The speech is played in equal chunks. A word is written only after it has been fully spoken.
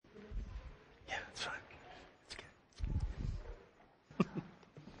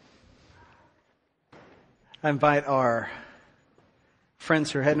I invite our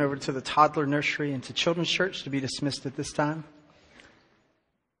friends who are heading over to the toddler nursery and to children's church to be dismissed at this time.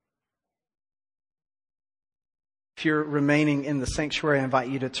 If you're remaining in the sanctuary, I invite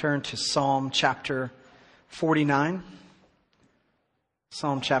you to turn to Psalm chapter 49.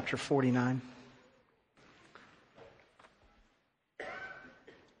 Psalm chapter 49.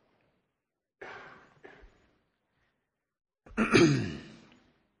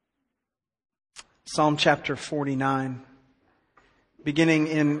 Psalm chapter 49, beginning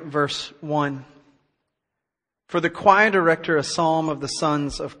in verse 1. For the choir director, a psalm of the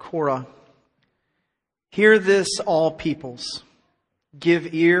sons of Korah. Hear this, all peoples.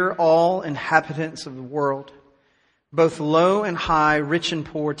 Give ear, all inhabitants of the world, both low and high, rich and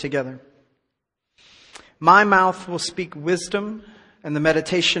poor together. My mouth will speak wisdom, and the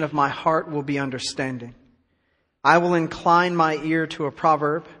meditation of my heart will be understanding. I will incline my ear to a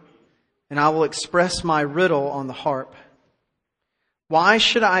proverb, and I will express my riddle on the harp. Why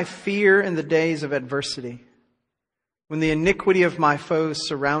should I fear in the days of adversity, when the iniquity of my foes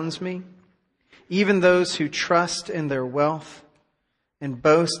surrounds me, even those who trust in their wealth and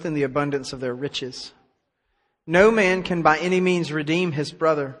boast in the abundance of their riches? No man can by any means redeem his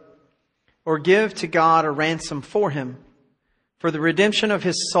brother, or give to God a ransom for him, for the redemption of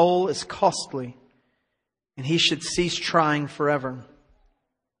his soul is costly, and he should cease trying forever.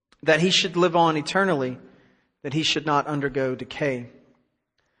 That he should live on eternally, that he should not undergo decay.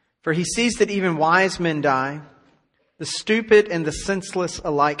 For he sees that even wise men die, the stupid and the senseless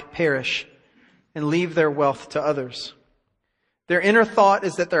alike perish, and leave their wealth to others. Their inner thought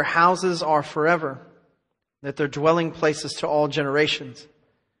is that their houses are forever, that their dwelling places to all generations.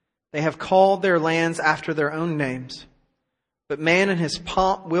 They have called their lands after their own names, but man in his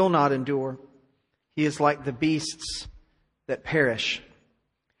pomp will not endure. He is like the beasts that perish.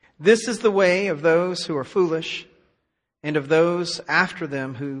 This is the way of those who are foolish, and of those after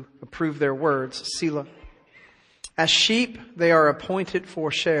them who approve their words. Selah. As sheep they are appointed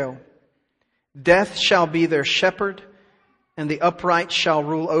for Sheol. Death shall be their shepherd, and the upright shall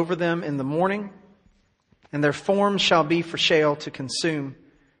rule over them in the morning, and their forms shall be for Sheol to consume,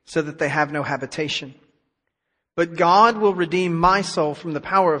 so that they have no habitation. But God will redeem my soul from the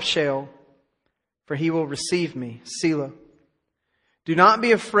power of Sheol, for he will receive me. Selah. Do not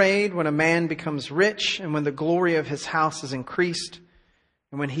be afraid when a man becomes rich, and when the glory of his house is increased,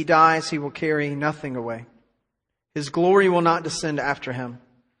 and when he dies he will carry nothing away. His glory will not descend after him.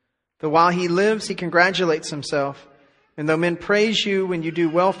 Though while he lives he congratulates himself, and though men praise you when you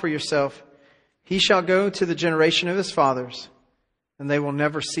do well for yourself, he shall go to the generation of his fathers, and they will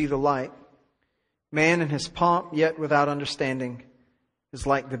never see the light. Man in his pomp, yet without understanding, is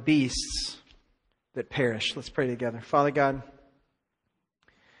like the beasts that perish. Let's pray together. Father God,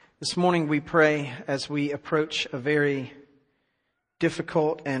 this morning we pray as we approach a very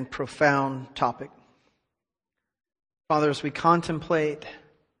difficult and profound topic. Father, as we contemplate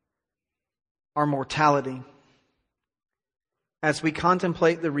our mortality, as we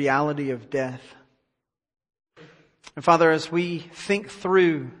contemplate the reality of death, and Father, as we think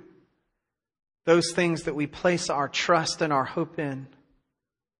through those things that we place our trust and our hope in,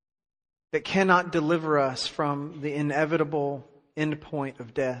 that cannot deliver us from the inevitable end point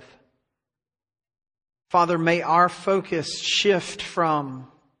of death. Father, may our focus shift from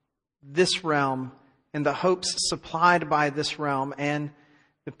this realm and the hopes supplied by this realm and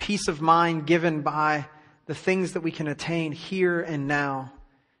the peace of mind given by the things that we can attain here and now.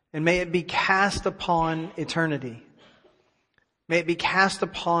 And may it be cast upon eternity. May it be cast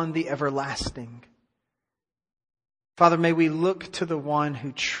upon the everlasting. Father, may we look to the one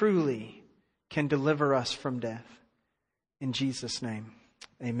who truly can deliver us from death. In Jesus' name,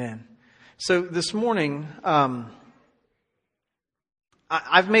 amen. So this morning, I've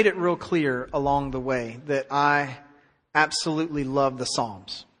made it real clear along the way that I absolutely love the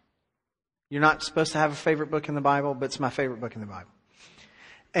Psalms. You're not supposed to have a favorite book in the Bible, but it's my favorite book in the Bible.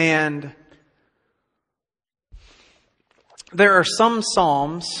 And there are some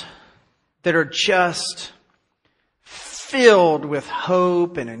Psalms that are just filled with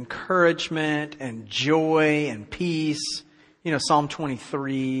hope and encouragement and joy and peace. You know, Psalm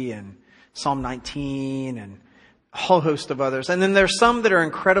 23 and Psalm 19 and a whole host of others. And then there's some that are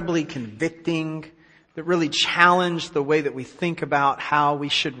incredibly convicting, that really challenge the way that we think about how we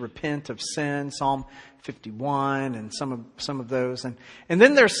should repent of sin. Psalm 51 and some of those. And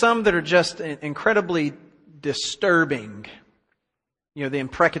then there's some that are just incredibly disturbing. You know, the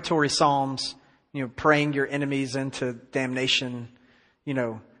imprecatory Psalms, you know, praying your enemies into damnation, you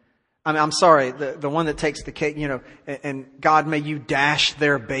know, I mean, I'm sorry, the one that takes the cake, and God, may you dash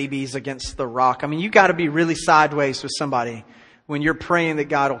their babies against the rock. I mean, you got to be really sideways with somebody when you're praying that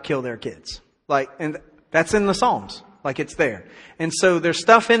God will kill their kids. And that's in the Psalms. It's there. And so there's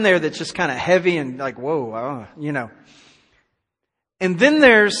stuff in there that's just kind of heavy and whoa, And then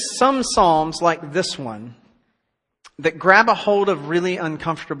there's some Psalms like this one that grab a hold of really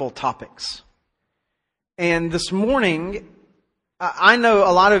uncomfortable topics. And this morning, I know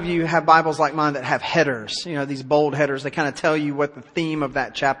a lot of you have Bibles like mine that have headers, these bold headers. They kind of tell you what the theme of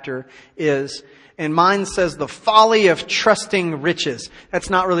that chapter is. And mine says the folly of trusting riches.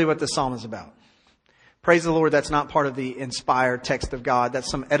 That's not really what this psalm is about. Praise the Lord, that's not part of the inspired text of God. That's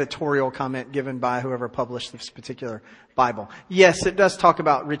some editorial comment given by whoever published this particular Bible. Yes, it does talk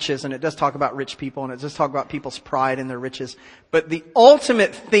about riches, and it does talk about rich people, and it does talk about people's pride in their riches. But the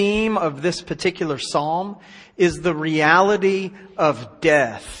ultimate theme of this particular psalm is the reality of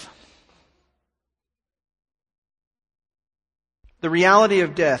death. The reality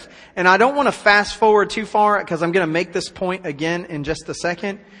of death. And I don't want to fast forward too far because I'm going to make this point again in just a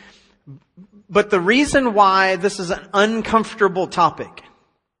second. But the reason why this is an uncomfortable topic,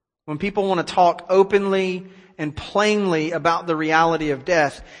 when people want to talk openly and plainly about the reality of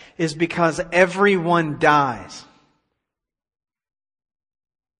death, is because everyone dies.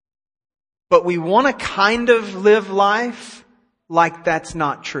 But we want to kind of live life like that's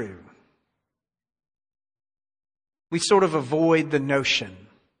not true. We sort of avoid the notion.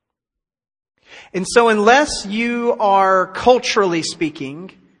 And so unless you are, culturally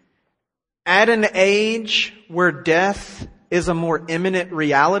speaking, at an age where death is a more imminent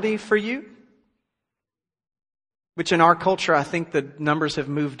reality for you, which in our culture, I think the numbers have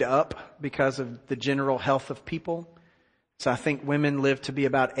moved up because of the general health of people. So I think women live to be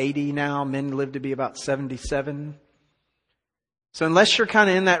about 80 now. Men live to be about 77. So unless you're kind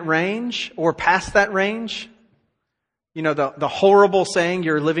of in that range or past that range, the horrible saying,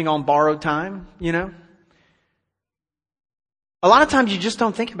 you're living on borrowed time, a lot of times you just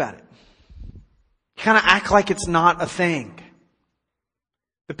don't think about it. You kind of act like it's not a thing.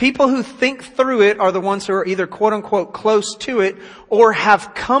 The people who think through it are the ones who are either quote unquote close to it or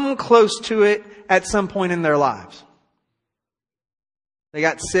have come close to it at some point in their lives. They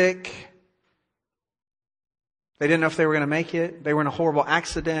got sick. They didn't know if they were going to make it. They were in a horrible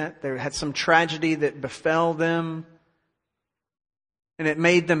accident. They had some tragedy that befell them. And it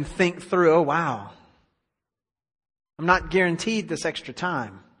made them think through, oh wow, I'm not guaranteed this extra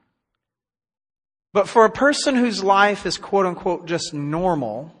time. But for a person whose life is quote unquote just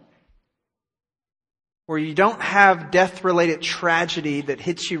normal, where you don't have death-related tragedy that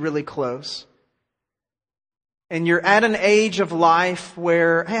hits you really close, and you're at an age of life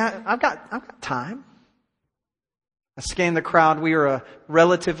where, hey, I've got time. I scanned the crowd. We are a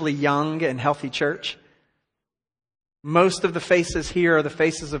relatively young and healthy church. Most of the faces here are the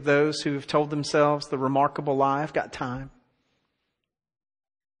faces of those who have told themselves the remarkable lie, I've got time.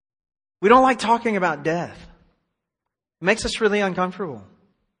 We don't like talking about death. It makes us really uncomfortable.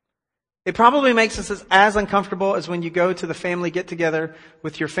 It probably makes us as uncomfortable as when you go to the family get-together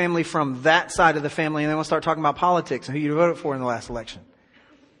with your family from that side of the family and then we'll start talking about politics and who you voted for in the last election.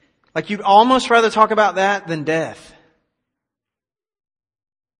 You'd almost rather talk about that than death.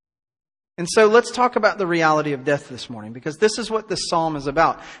 And so let's talk about the reality of death this morning, because this is what this psalm is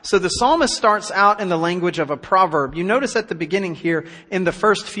about. So the psalmist starts out in the language of a proverb. You notice at the beginning here in the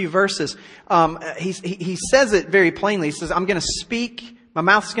first few verses, he says it very plainly. He says, I'm going to speak, my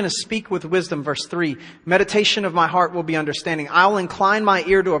mouth's going to speak with wisdom. Verse 3, meditation of my heart will be understanding. I'll incline my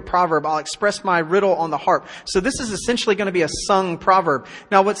ear to a proverb. I'll express my riddle on the harp. So this is essentially going to be a sung proverb.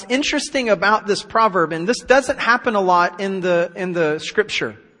 Now what's interesting about this proverb, and this doesn't happen a lot in the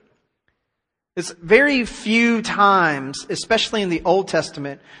scripture, it's very few times, especially in the Old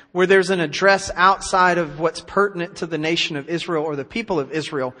Testament, where there's an address outside of what's pertinent to the nation of Israel or the people of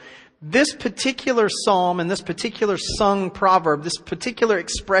Israel. This particular psalm and this particular sung proverb, this particular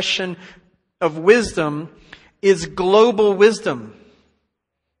expression of wisdom is global wisdom.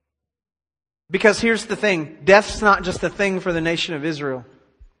 Because here's the thing, death's not just a thing for the nation of Israel.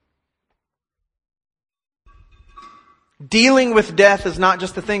 Dealing with death is not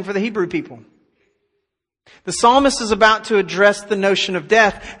just a thing for the Hebrew people. The psalmist is about to address the notion of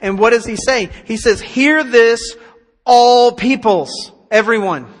death. And what does he say? He says, hear this, all peoples,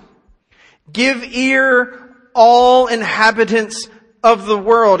 everyone. Give ear, all inhabitants of the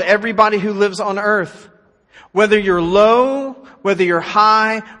world, everybody who lives on earth. Whether you're low, whether you're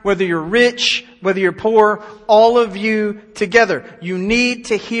high, whether you're rich, whether you're poor, all of you together. You need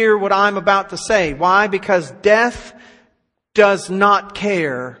to hear what I'm about to say. Why? Because death does not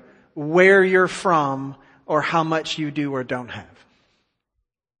care where you're from, or how much you do or don't have.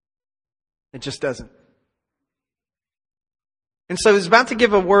 It just doesn't. And so he's about to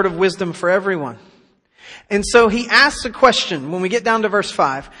give a word of wisdom for everyone. And so he asks a question. When we get down to verse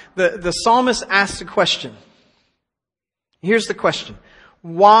 5, the psalmist asks a question. Here's the question.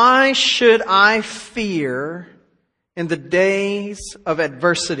 Why should I fear in the days of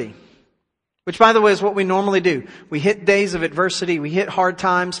adversity? Which, by the way, is what we normally do. We hit days of adversity, we hit hard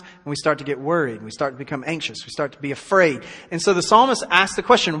times, and we start to get worried. We start to become anxious. We start to be afraid. And so the psalmist asks the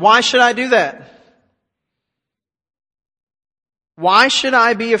question, why should I do that? Why should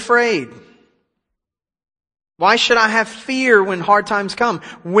I be afraid? Why should I have fear when hard times come?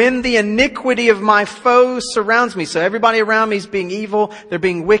 When the iniquity of my foes surrounds me. So everybody around me is being evil. They're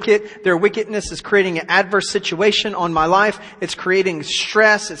being wicked. Their wickedness is creating an adverse situation on my life. It's creating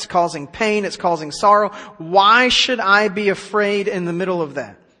stress. It's causing pain. It's causing sorrow. Why should I be afraid in the middle of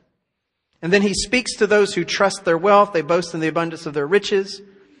that? And then he speaks to those who trust their wealth. They boast in the abundance of their riches.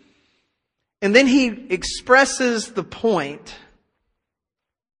 And then he expresses the point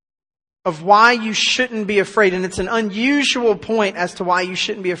of why you shouldn't be afraid. And it's an unusual point as to why you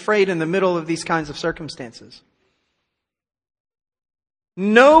shouldn't be afraid in the middle of these kinds of circumstances.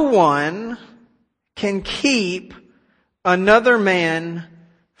 No one can keep another man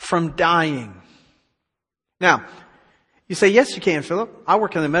from dying. Now, you say, yes, you can, Philip. I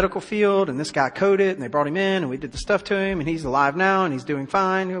work in the medical field, and this guy coded, and they brought him in, and we did the stuff to him, and he's alive now, and he's doing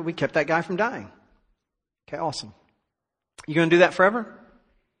fine. We kept that guy from dying. Okay, awesome. You going to do that forever?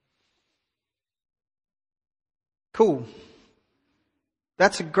 Cool.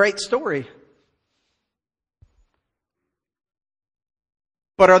 That's a great story.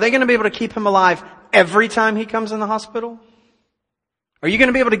 But are they going to be able to keep him alive every time he comes in the hospital? Are you going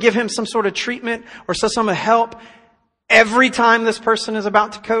to be able to give him some sort of treatment or some help every time this person is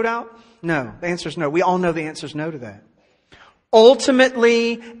about to code out? No. The answer is no. We all know the answer is no to that.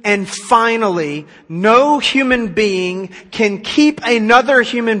 Ultimately and finally, no human being can keep another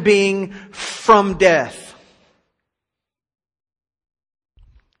human being from death.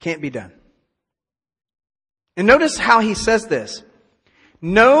 Can't be done. And notice how he says this.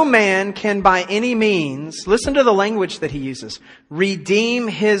 No man can by any means, listen to the language that he uses, redeem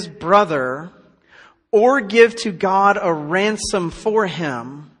his brother or give to God a ransom for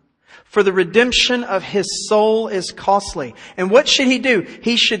him, for the redemption of his soul is costly. And what should he do?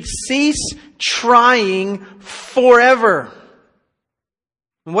 He should cease trying forever.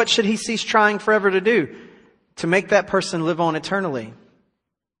 And what should he cease trying forever to do? To make that person live on eternally.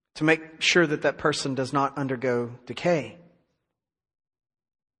 To make sure that that person does not undergo decay.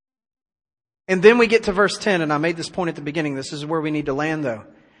 And then we get to verse 10, and I made this point at the beginning. This is where we need to land, though.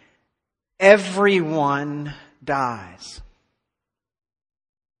 Everyone dies.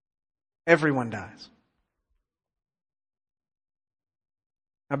 Everyone dies.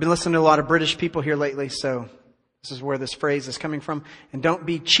 I've been listening to a lot of British people here lately, so this is where this phrase is coming from. And don't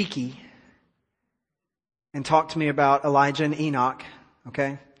be cheeky and talk to me about Elijah and Enoch,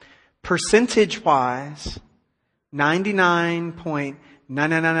 okay? Percentage-wise,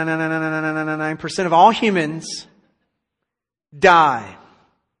 99.9999999% of all humans die.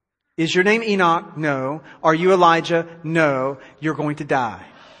 Is your name Enoch? No. Are you Elijah? No. You're going to die.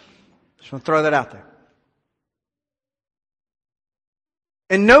 Just want to throw that out there.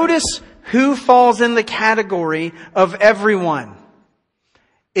 And notice who falls in the category of everyone.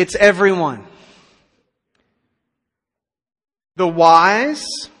 It's everyone. The wise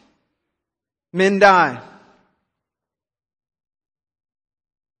men die.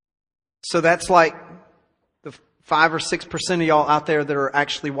 So that's like the 5 or 6% of y'all out there that are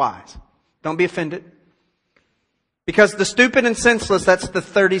actually wise. Don't be offended. Because the stupid and senseless, that's the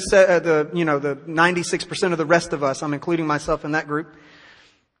 96% of the rest of us. I'm including myself in that group.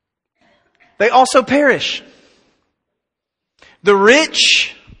 They also perish. The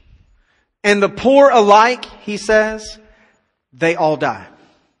rich and the poor alike, he says, they all die.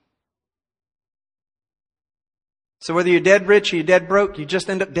 So whether you're dead rich or you're dead broke, you just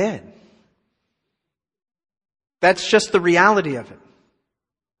end up dead. That's just the reality of it.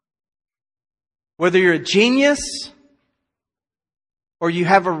 Whether you're a genius or you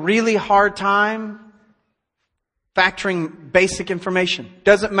have a really hard time factoring basic information,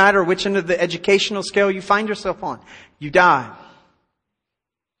 doesn't matter which end of the educational scale you find yourself on, you die.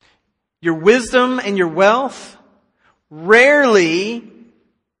 Your wisdom and your wealth rarely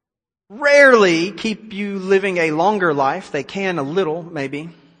keep you living a longer life. They can a little,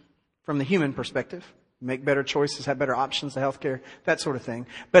 maybe, from the human perspective. Make better choices, have better options to healthcare, that sort of thing.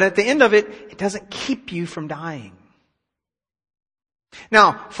 But at the end of it, it doesn't keep you from dying.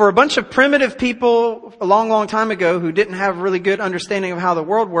 Now, for a bunch of primitive people a long, long time ago who didn't have a really good understanding of how the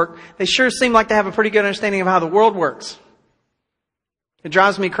world worked, they sure seem like they have a pretty good understanding of how the world works. It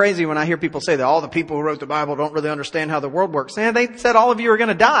drives me crazy when I hear people say that all the people who wrote the Bible don't really understand how the world works. And they said all of you are going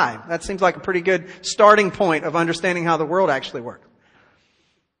to die. That seems like a pretty good starting point of understanding how the world actually works.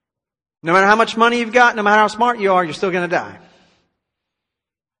 No matter how much money you've got, no matter how smart you are, you're still going to die.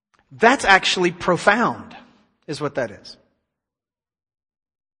 That's actually profound, is what that is.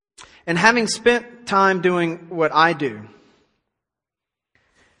 And having spent time doing what I do,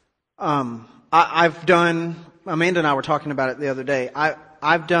 I've done, Amanda and I were talking about it the other day,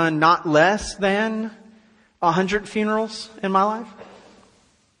 I've done not less than 100 funerals in my life.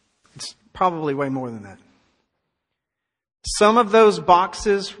 It's probably way more than that. Some of those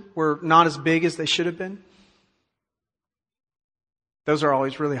boxes were not as big as they should have been. Those are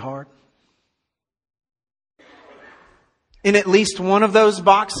always really hard. In at least one of those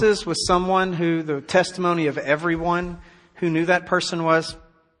boxes was someone who the testimony of everyone who knew that person was,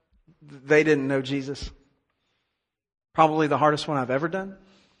 they didn't know Jesus. Probably the hardest one I've ever done.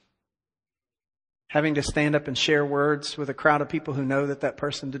 Having to stand up and share words with a crowd of people who know that that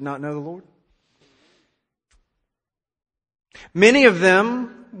person did not know the Lord. Many of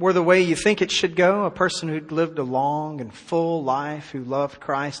them were the way you think it should go. A person who'd lived a long and full life, who loved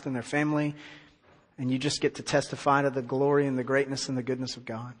Christ and their family. And you just get to testify to the glory and the greatness and the goodness of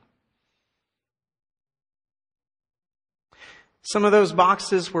God. Some of those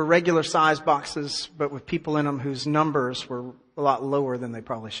boxes were regular sized boxes, but with people in them whose numbers were a lot lower than they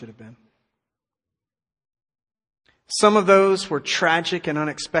probably should have been. Some of those were tragic and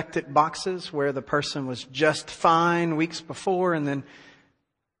unexpected boxes where the person was just fine weeks before and then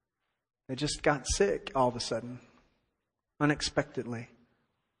they just got sick all of a sudden, unexpectedly.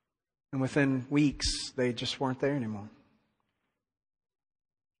 And within weeks, they just weren't there anymore.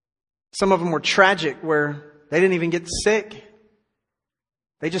 Some of them were tragic where they didn't even get sick.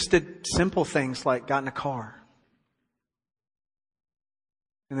 They just did simple things like got in a car.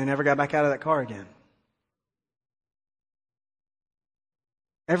 And they never got back out of that car again.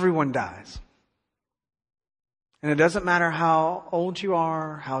 Everyone dies. And it doesn't matter how old you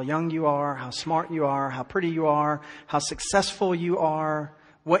are, how young you are, how smart you are, how pretty you are, how successful you are,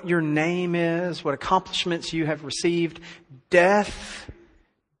 what your name is, what accomplishments you have received. Death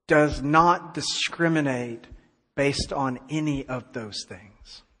does not discriminate based on any of those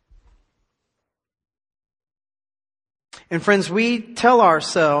things. And friends, we tell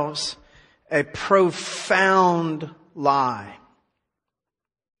ourselves a profound lie.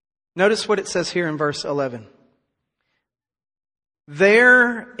 Notice what it says here in verse 11.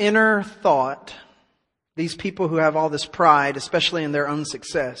 Their inner thought, these people who have all this pride, especially in their own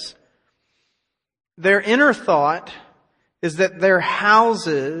success, their inner thought is that their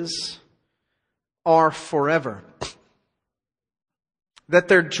houses are forever. That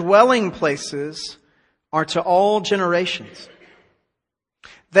their dwelling places are to all generations.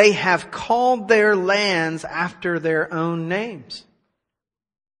 They have called their lands after their own names.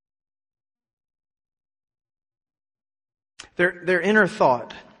 Their inner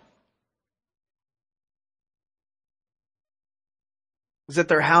thought is that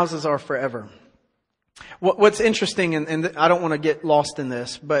their houses are forever. What's interesting, and I don't want to get lost in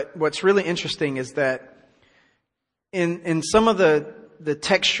this, but what's really interesting is that in some of the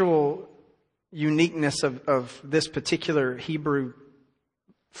textual uniqueness of this particular Hebrew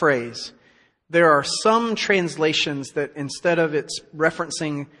phrase, there are some translations that instead of it's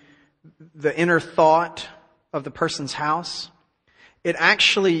referencing the inner thought of the person's house, it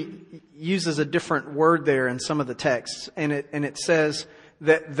actually uses a different word there in some of the texts, and it says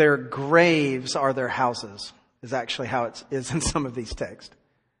that their graves are their houses, is actually how it is in some of these texts.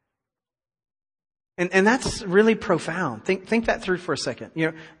 And that's really profound. Think that through for a second.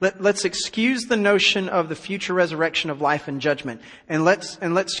 You know, let's excuse the notion of the future resurrection of life and judgment, and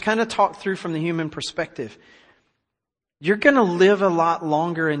let's kind of talk through from the human perspective. You're going to live a lot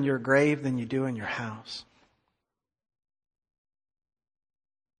longer in your grave than you do in your house.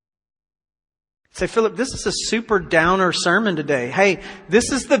 Say, Philip, this is a super downer sermon today. Hey, this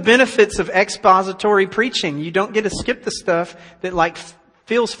is the benefits of expository preaching. You don't get to skip the stuff that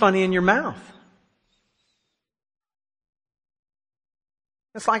feels funny in your mouth.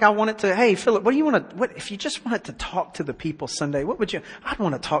 It's like I wanted to, hey, Philip, if you just wanted to talk to the people Sunday, I'd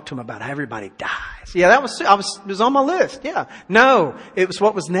want to talk to them about how everybody dies. Yeah, it was on my list. Yeah. No, it was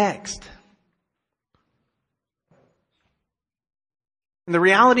what was next. And the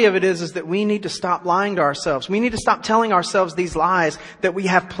reality of it is that we need to stop lying to ourselves. We need to stop telling ourselves these lies that we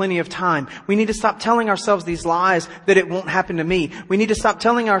have plenty of time. We need to stop telling ourselves these lies that it won't happen to me. We need to stop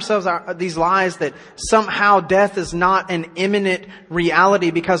telling ourselves these lies that somehow death is not an imminent reality,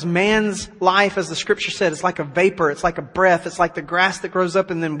 because man's life, as the scripture said, is like a vapor. It's like a breath. It's like the grass that grows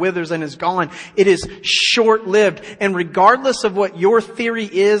up and then withers and is gone. It is short-lived. And regardless of what your theory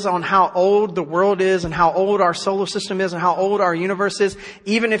is on how old the world is and how old our solar system is and how old our universe is,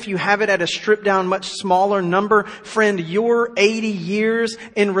 even if you have it at a stripped down, much smaller number, friend, your 80 years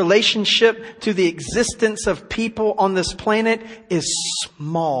in relationship to the existence of people on this planet is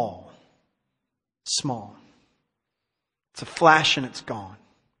small. Small. It's a flash and it's gone.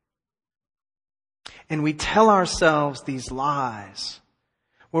 And we tell ourselves these lies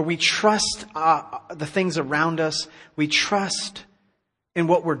where we trust the things around us. We trust in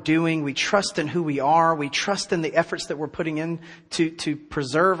what we're doing. We trust in who we are. We trust in the efforts that we're putting in to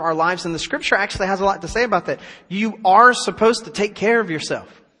preserve our lives. And the scripture actually has a lot to say about that. You are supposed to take care of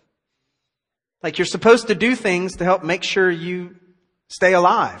yourself. Like, you're supposed to do things to help make sure you stay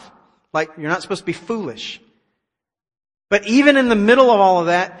alive. Like, you're not supposed to be foolish. But even in the middle of all of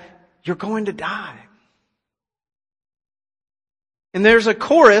that, you're going to die. And there's a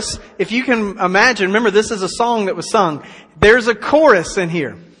chorus, if you can imagine, remember this is a song that was sung. There's a chorus in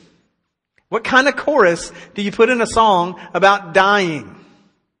here. What kind of chorus do you put in a song about dying?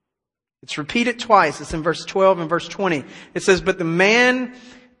 It's repeated twice. It's in verse 12 and verse 20. It says, but the man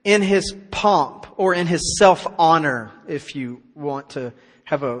in his pomp, or in his self-honor, if you want to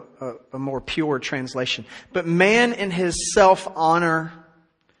have a more pure translation. But man in his self-honor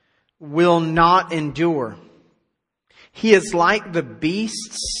will not endure. He is like the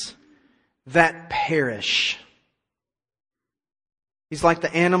beasts that perish. He's like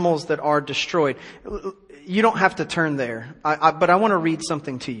the animals that are destroyed. You don't have to turn there, but I want to read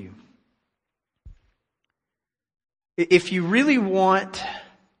something to you. If you really want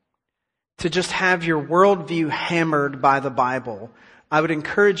to just have your worldview hammered by the Bible, I would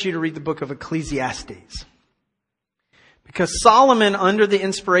encourage you to read the book of Ecclesiastes. Because Solomon, under the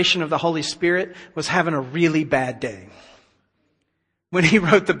inspiration of the Holy Spirit, was having a really bad day when he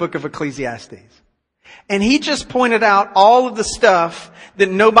wrote the book of Ecclesiastes. And he just pointed out all of the stuff that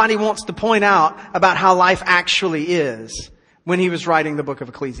nobody wants to point out about how life actually is when he was writing the book of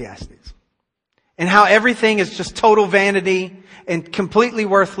Ecclesiastes. And how everything is just total vanity and completely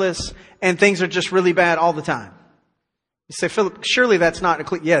worthless, and things are just really bad all the time. You say, Philip, surely that's not,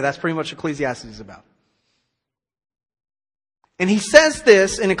 that's pretty much what Ecclesiastes is about. And he says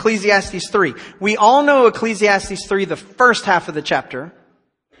this in Ecclesiastes 3. We all know Ecclesiastes 3, the first half of the chapter,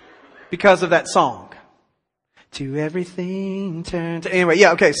 because of that song. To everything turn to... Anyway,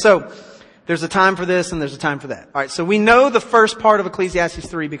 so there's a time for this and there's a time for that. All right, so we know the first part of Ecclesiastes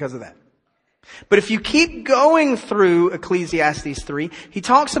 3 because of that. But if you keep going through Ecclesiastes 3, he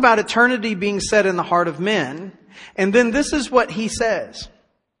talks about eternity being set in the heart of men. And then this is what he says.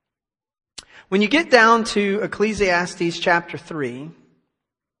 When you get down to Ecclesiastes chapter 3,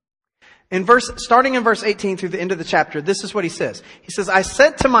 starting in verse 18 through the end of the chapter, this is what he says. He says, I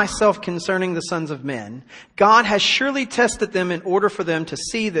said to myself concerning the sons of men, God has surely tested them in order for them to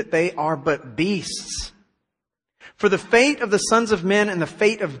see that they are but beasts. For the fate of the sons of men and the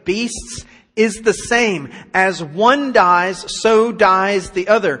fate of beasts is the same. As one dies, so dies the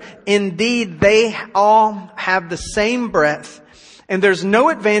other. Indeed, they all have the same breath. And there's no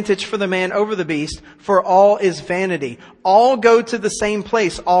advantage for the man over the beast, for all is vanity. All go to the same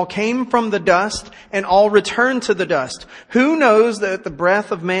place. All came from the dust, and all return to the dust. Who knows that the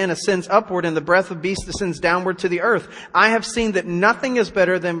breath of man ascends upward, and the breath of beast ascends downward to the earth? I have seen that nothing is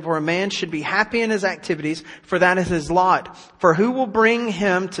better than for a man should be happy in his activities, for that is his lot. For who will bring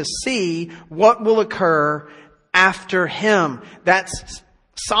him to see what will occur after him? That's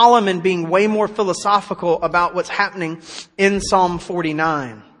Solomon being way more philosophical about what's happening in Psalm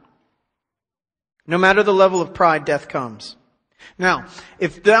 49. No matter the level of pride, death comes. Now,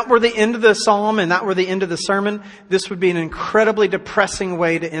 if that were the end of the psalm and that were the end of the sermon, this would be an incredibly depressing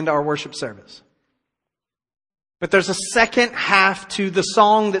way to end our worship service. But there's a second half to the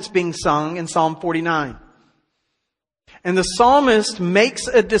song that's being sung in Psalm 49. And the psalmist makes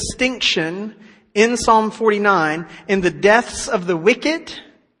a distinction in Psalm 49 in the deaths of the wicked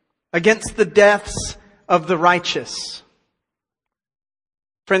against the deaths of the righteous.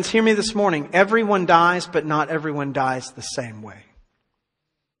 Friends, hear me this morning. Everyone dies, but not everyone dies the same way.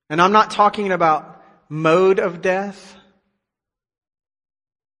 And I'm not talking about mode of death.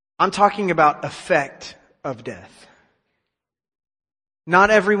 I'm talking about effect of death. Not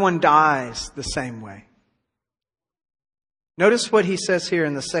everyone dies the same way. Notice what he says here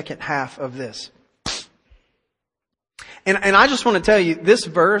in the second half of this. And I just want to tell you, this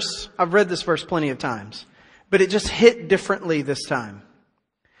verse, I've read this verse plenty of times, but it just hit differently this time.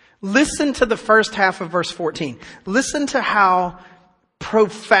 Listen to the first half of verse 14. Listen to how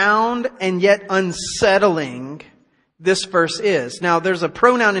profound and yet unsettling this verse is. Now, there's a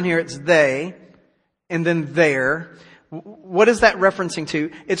pronoun in here, it's they, and then their. What is that referencing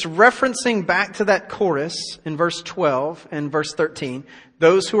to? It's referencing back to that chorus in verse 12 and verse 13.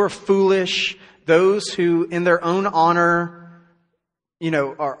 Those who are foolish, those who in their own honor,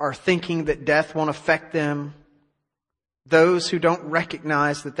 are thinking that death won't affect them. Those who don't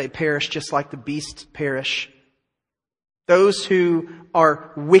recognize that they perish just like the beasts perish. Those who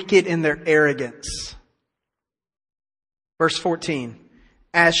are wicked in their arrogance. Verse 14.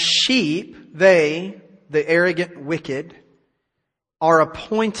 As sheep, they, the arrogant wicked, are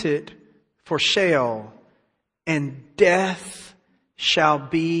appointed for Sheol, and death shall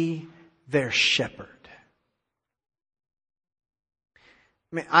be their shepherd.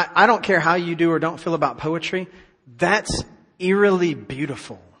 I don't care how you do or don't feel about poetry. That's eerily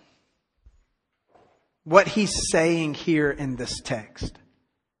beautiful. What he's saying here in this text.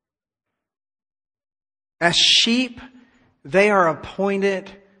 As sheep, they are appointed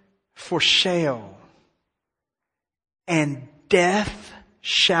for Sheol, and death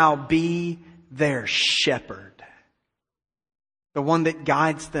shall be their shepherd. The one that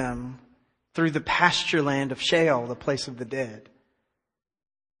guides them through the pasture land of Sheol, the place of the dead.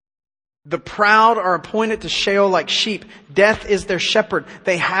 The proud are appointed to Sheol like sheep. Death is their shepherd.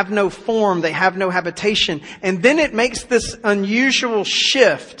 They have no form. They have no habitation. And then it makes this unusual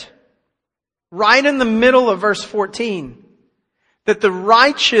shift right in the middle of verse 14. That the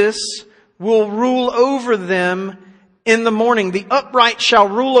righteous will rule over them in the morning. The upright shall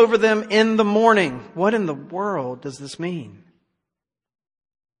rule over them in the morning. What in the world does this mean?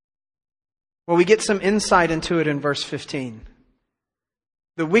 Well, we get some insight into it in verse 15.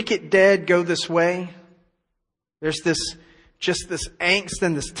 The wicked dead go this way. There's this angst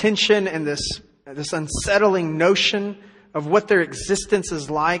and this tension and this unsettling notion of what their existence is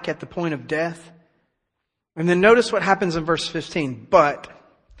like at the point of death. And then notice what happens in verse 15. But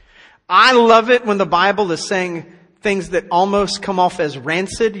I love it when the Bible is saying things that almost come off as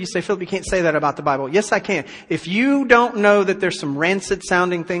rancid. You say, Philip, you can't say that about the Bible. Yes, I can. If you don't know that there's some rancid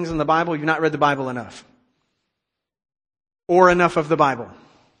sounding things in the Bible, you've not read the Bible enough. Or enough of the Bible.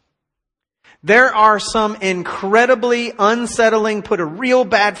 There are some incredibly unsettling, put a real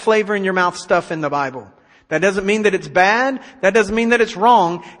bad flavor in your mouth stuff in the Bible. That doesn't mean that it's bad. That doesn't mean that it's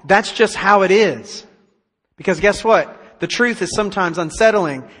wrong. That's just how it is. Because guess what? The truth is sometimes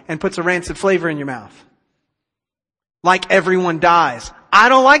unsettling and puts a rancid flavor in your mouth. Like everyone dies. I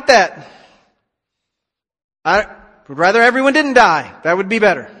don't like that. I would rather everyone didn't die. That would be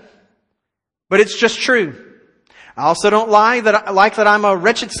better. But it's just true. I also don't like that I'm a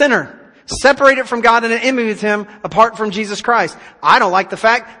wretched sinner, separated from God and an enemy with Him apart from Jesus Christ. I don't like the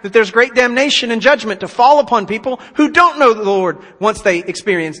fact that there's great damnation and judgment to fall upon people who don't know the Lord once they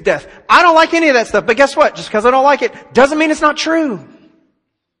experience death. I don't like any of that stuff. But guess what? Just because I don't like it doesn't mean it's not true.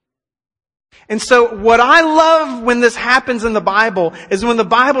 And so what I love when this happens in the Bible is when the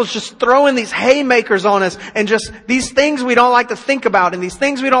Bible's just throwing these haymakers on us and just these things we don't like to think about and these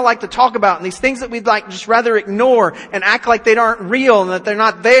things we don't like to talk about and these things that we'd like just rather ignore and act like they aren't real and that they're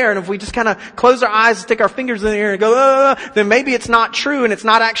not there. And if we just kind of close our eyes and stick our fingers in the air and go, then maybe it's not true and it's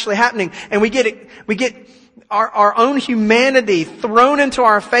not actually happening. And we get our own humanity thrown into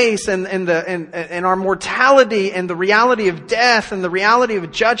our face and our mortality and the reality of death and the reality of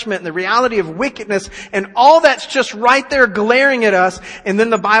judgment and the reality of wickedness and all that's just right there glaring at us. And then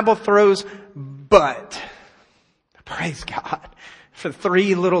the Bible throws but. Praise God for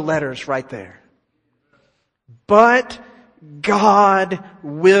 3 little letters right there. But God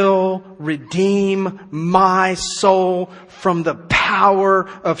will redeem my soul from the power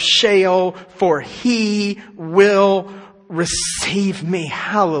of Sheol, for He will receive me.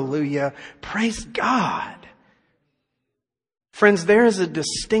 Hallelujah. Praise God. Friends, there is a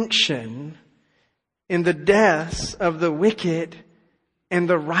distinction in the deaths of the wicked and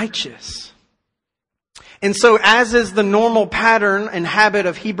the righteous. And so, as is the normal pattern and habit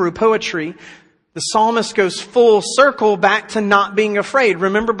of Hebrew poetry, the psalmist goes full circle back to not being afraid.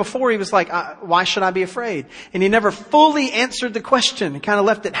 Remember before he was like, why should I be afraid? And he never fully answered the question. He kind of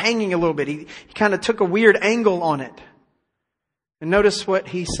left it hanging a little bit. He kind of took a weird angle on it. And notice what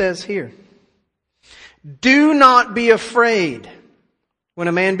he says here. Do not be afraid when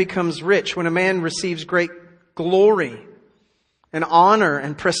a man becomes rich, when a man receives great glory. and honor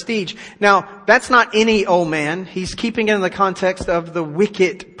and prestige. Now, that's not any old man. He's keeping it in the context of the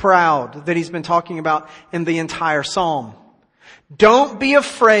wicked proud that he's been talking about in the entire psalm. Don't be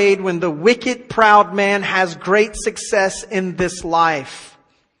afraid when the wicked proud man has great success in this life.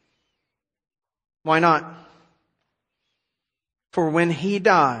 Why not? For when he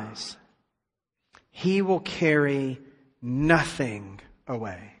dies, he will carry nothing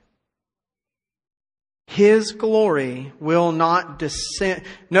away. His glory will not descend.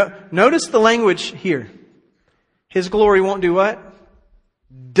 No, notice the language here. His glory won't do what?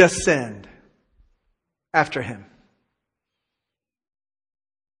 Descend after him.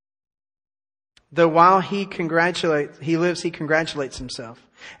 Though while he lives, he congratulates himself.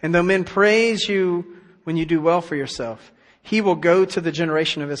 And though men praise you when you do well for yourself, he will go to the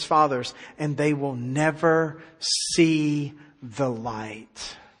generation of his fathers, and they will never see the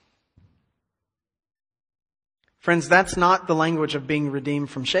light. Friends, that's not the language of being redeemed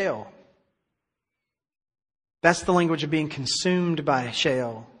from Sheol. That's the language of being consumed by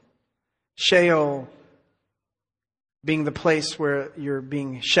Sheol. Sheol being the place where you're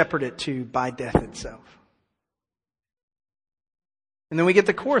being shepherded to by death itself. And then we get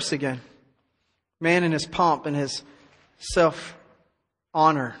the chorus again. Man in his pomp and his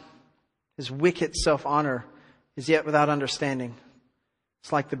self-honor, his wicked self-honor, is yet without understanding.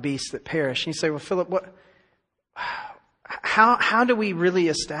 It's like the beasts that perish. And you say, well, Philip, how do we really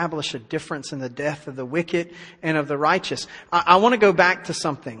establish a difference in the death of the wicked and of the righteous? I want to go back to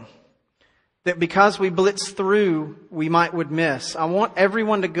something that because we blitz through, we would miss. I want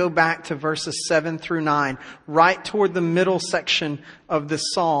everyone to go back to verses 7 through 9, right toward the middle section of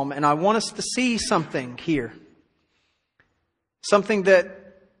this psalm. And I want us to see something here. Something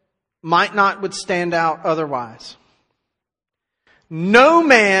that might not would stand out otherwise. No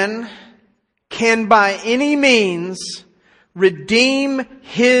man can by any means redeem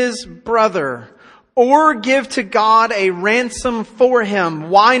his brother or give to God a ransom for him.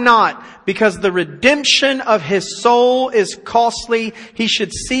 Why not? Because the redemption of his soul is costly. He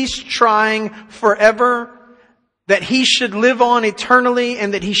should cease trying forever. That he should live on eternally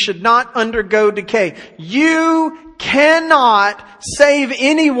and that he should not undergo decay. You cannot save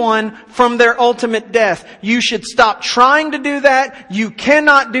anyone from their ultimate death. You should stop trying to do that. You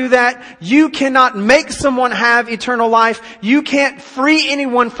cannot do that. You cannot make someone have eternal life. You can't free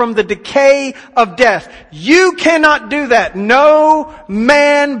anyone from the decay of death. You cannot do that. No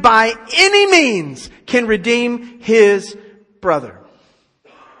man by any means can redeem his brother.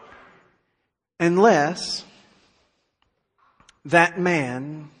 Unless that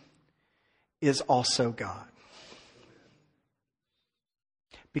man is also God.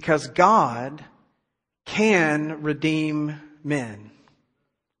 Because God can redeem men.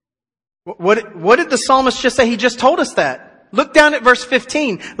 What did the psalmist just say? He just told us that. Look down at verse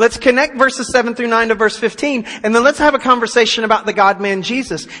 15. Let's connect verses 7 through 9 to verse 15. And then let's have a conversation about the God-man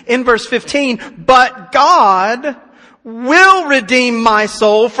Jesus. In verse 15, but God will redeem my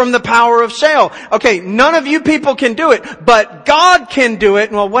soul from the power of Sheol. Okay, none of you people can do it, but God can do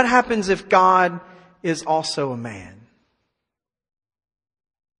it. Well, what happens if God is also a man?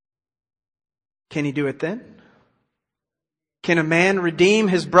 Can he do it then? Can a man redeem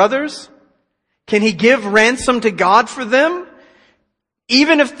his brothers? Can he give ransom to God for them?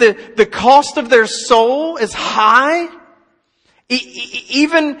 Even if the cost of their soul is high?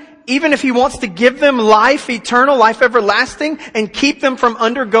 Even if he wants to give them life eternal, life everlasting, and keep them from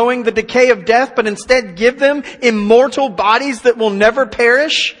undergoing the decay of death, but instead give them immortal bodies that will never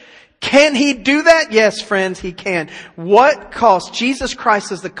perish? Can he do that? Yes, friends, he can. What cost? Jesus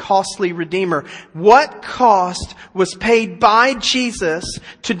Christ is the costly Redeemer. What cost was paid by Jesus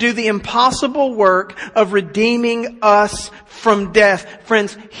to do the impossible work of redeeming us from death?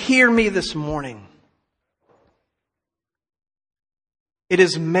 Friends, hear me this morning. It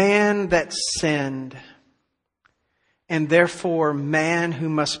is man that sinned, and therefore man who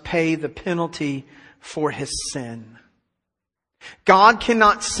must pay the penalty for his sin. God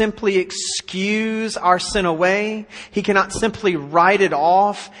cannot simply excuse our sin away. He cannot simply write it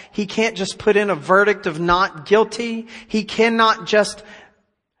off. He can't just put in a verdict of not guilty. He cannot just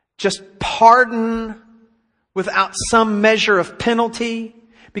pardon without some measure of penalty,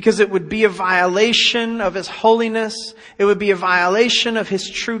 because it would be a violation of His holiness. It would be a violation of His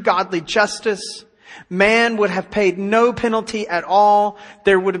true godly justice. Man would have paid no penalty at all.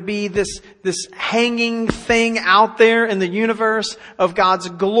 There would be this hanging thing out there in the universe of God's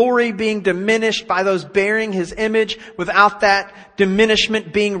glory being diminished by those bearing His image without that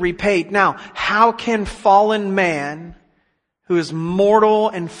diminishment being repaid. Now, how can fallen man, who is mortal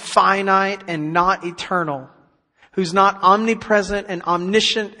and finite and not eternal, who's not omnipresent and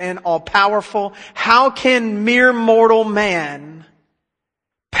omniscient and all-powerful, how can mere mortal man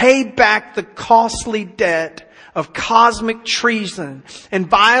pay back the costly debt of cosmic treason and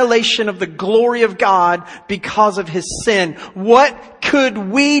violation of the glory of God because of his sin? What could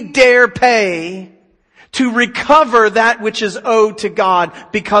we dare pay to recover that which is owed to God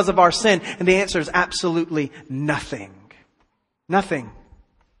because of our sin? And the answer is absolutely nothing. Nothing.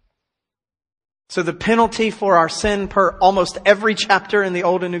 So the penalty for our sin per almost every chapter in the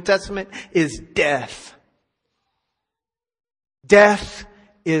Old and New Testament is death. Death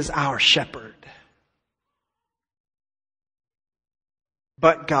is our shepherd.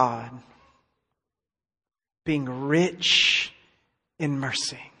 But God, being rich in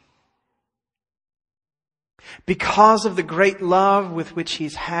mercy, because of the great love with which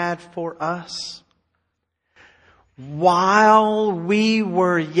He's had for us, while we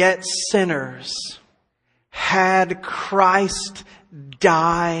were yet sinners, had Christ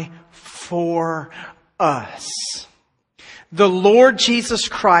die for us. The Lord Jesus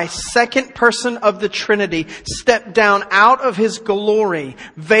Christ, second person of the Trinity, stepped down out of His glory,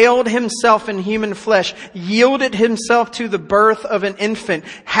 veiled Himself in human flesh, yielded Himself to the birth of an infant,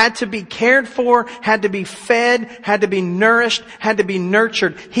 had to be cared for, had to be fed, had to be nourished, had to be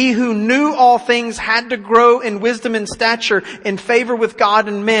nurtured. He who knew all things had to grow in wisdom and stature, in favor with God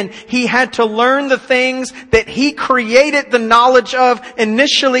and men. He had to learn the things that He created the knowledge of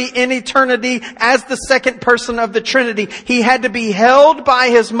initially in eternity as the second person of the Trinity. He had to be held by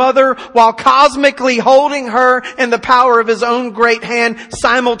His mother while cosmically holding her in the power of His own great hand,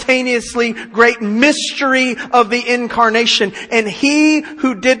 simultaneously great mystery of the incarnation. And He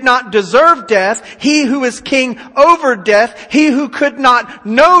who did not deserve death, He who is king over death, He who could not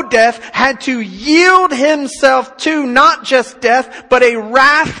know death, had to yield Himself to not just death, but a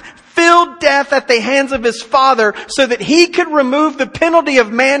wrath-filled death at the hands of His Father, so that He could remove the penalty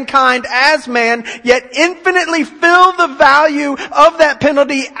of mankind as man, yet infinitely fill the value of that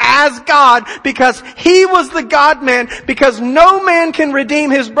penalty as God, because He was the God-man, because no man can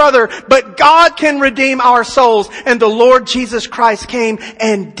redeem his brother, but God can redeem our souls. And the Lord Jesus Christ came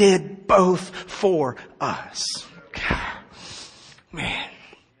and did both for us. God, man.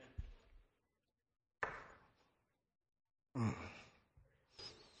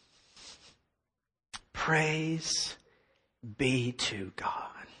 Praise be to God.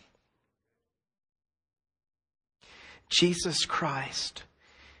 Jesus Christ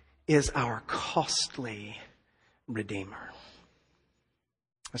is our costly Redeemer.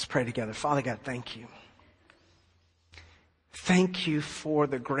 Let's pray together. Father God, thank You. Thank You for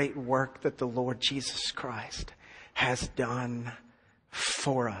the great work that the Lord Jesus Christ has done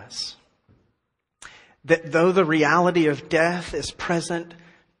for us. That though the reality of death is present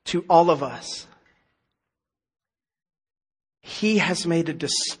to all of us, He has made a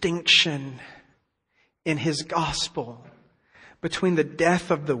distinction in His gospel between the death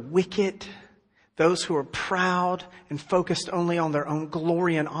of the wicked, those who are proud and focused only on their own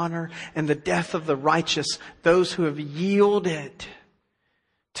glory and honor, and the death of the righteous, those who have yielded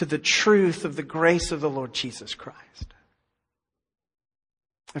to the truth of the grace of the Lord Jesus Christ.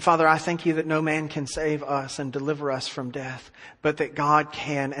 And Father, I thank You that no man can save us and deliver us from death, but that God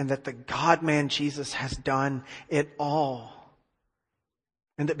can, and that the God-man Jesus has done it all.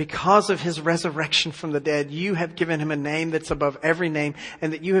 And that because of His resurrection from the dead, You have given Him a name that's above every name,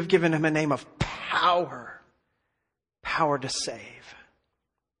 and that You have given Him a name of power. Power to save.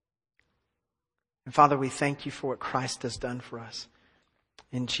 And Father, we thank You for what Christ has done for us.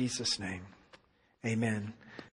 In Jesus' name, amen.